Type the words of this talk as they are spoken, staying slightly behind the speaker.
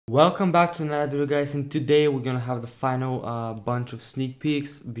Welcome back to another video, guys, and today we're gonna have the final bunch of sneak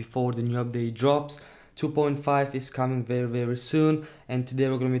peeks before the new update drops. 2.5 is coming very soon, and today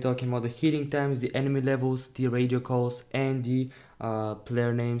we're gonna be talking about the healing times, the enemy levels, the radio calls, and the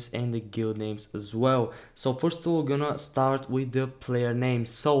player names and the guild names as well. So first of all, we're gonna start with the player names.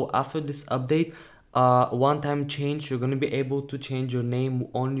 So after this update, one-time change, you're gonna be able to change your name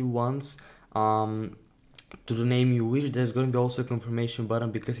only once to the name you wish. There's going to be also a confirmation button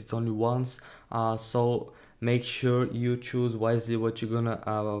because it's only once, so make sure you choose wisely what you're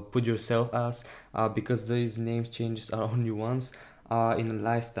gonna put yourself as, because these names changes are only once in a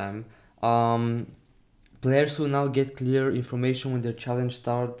lifetime. Players who now get clear information when their challenge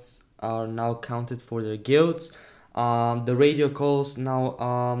starts are now counted for their guilds. The radio calls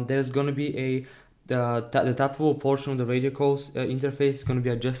now, there's gonna be the tappable portion of the radio calls interface is going to be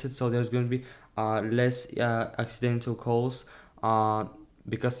adjusted, so there's going to be less accidental calls,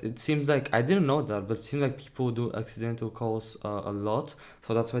 because it seems like, I didn't know that, but it seems like people do accidental calls a lot,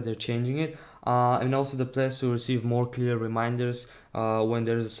 so that's why they're changing it. And also the players will receive more clear reminders when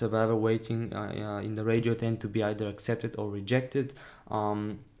there's a survivor waiting in the radio tend to be either accepted or rejected.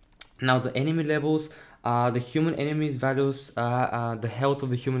 Now the enemy levels, the human enemies values, the health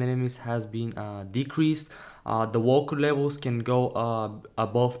of the human enemies has been decreased. The walker levels can go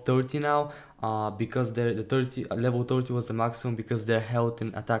above 30 now, because the level 30 was the maximum, because their health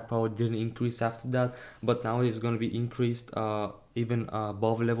and attack power didn't increase after that, but now it's going to be increased even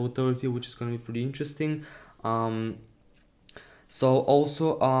above level 30, which is going to be pretty interesting. So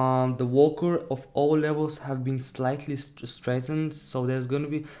also the walker of all levels have been slightly strengthened, so they're gonna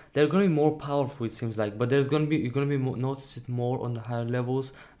be more powerful, it seems like, but you're gonna be notice it more on the higher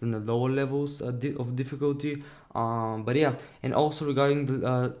levels than the lower levels of difficulty. But yeah, and also regarding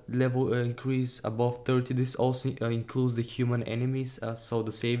the level increase above 30, this also includes the human enemies, so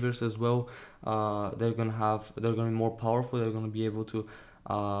the saviors as well. They're gonna be more powerful. They're gonna be able to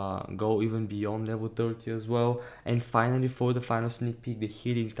go even beyond level 30 as well. And finally, for the final sneak peek, the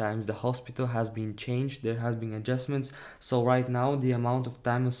healing times, the hospital has been changed. There has been adjustments. So right now, the amount of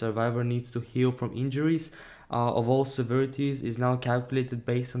time a survivor needs to heal from injuries of all severities is now calculated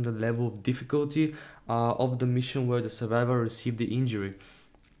based on the level of difficulty of the mission where the survivor received the injury.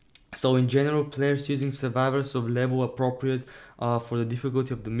 So in general, players using survivors of level appropriate for the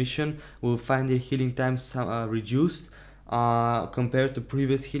difficulty of the mission will find their healing times reduced compared to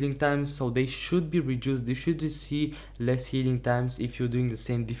previous healing times, so they should be reduced. They should see less healing times if you're doing the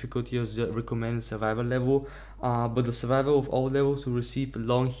same difficulty as the recommended survival level, but the survivor of all levels will receive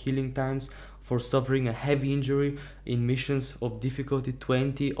long healing times for suffering a heavy injury in missions of difficulty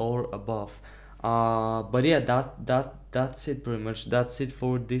 20 or above. But yeah, that's it pretty much. That's it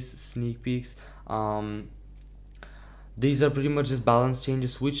for this sneak peeks. These are pretty much just balance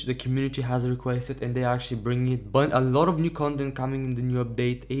changes which the community has requested, and they are actually bringing it. But a lot of new content coming in the new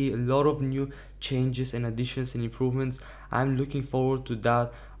update, a lot of new changes and additions and improvements. I'm looking forward to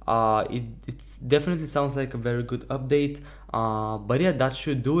that. It definitely sounds like a very good update. But yeah, that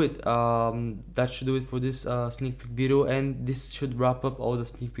should do it. That should do it for this sneak peek video, and this should wrap up all the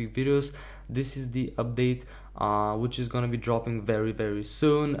sneak peek videos. This is the update which is gonna be dropping very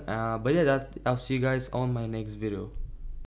soon. But yeah, I'll see you guys on my next video.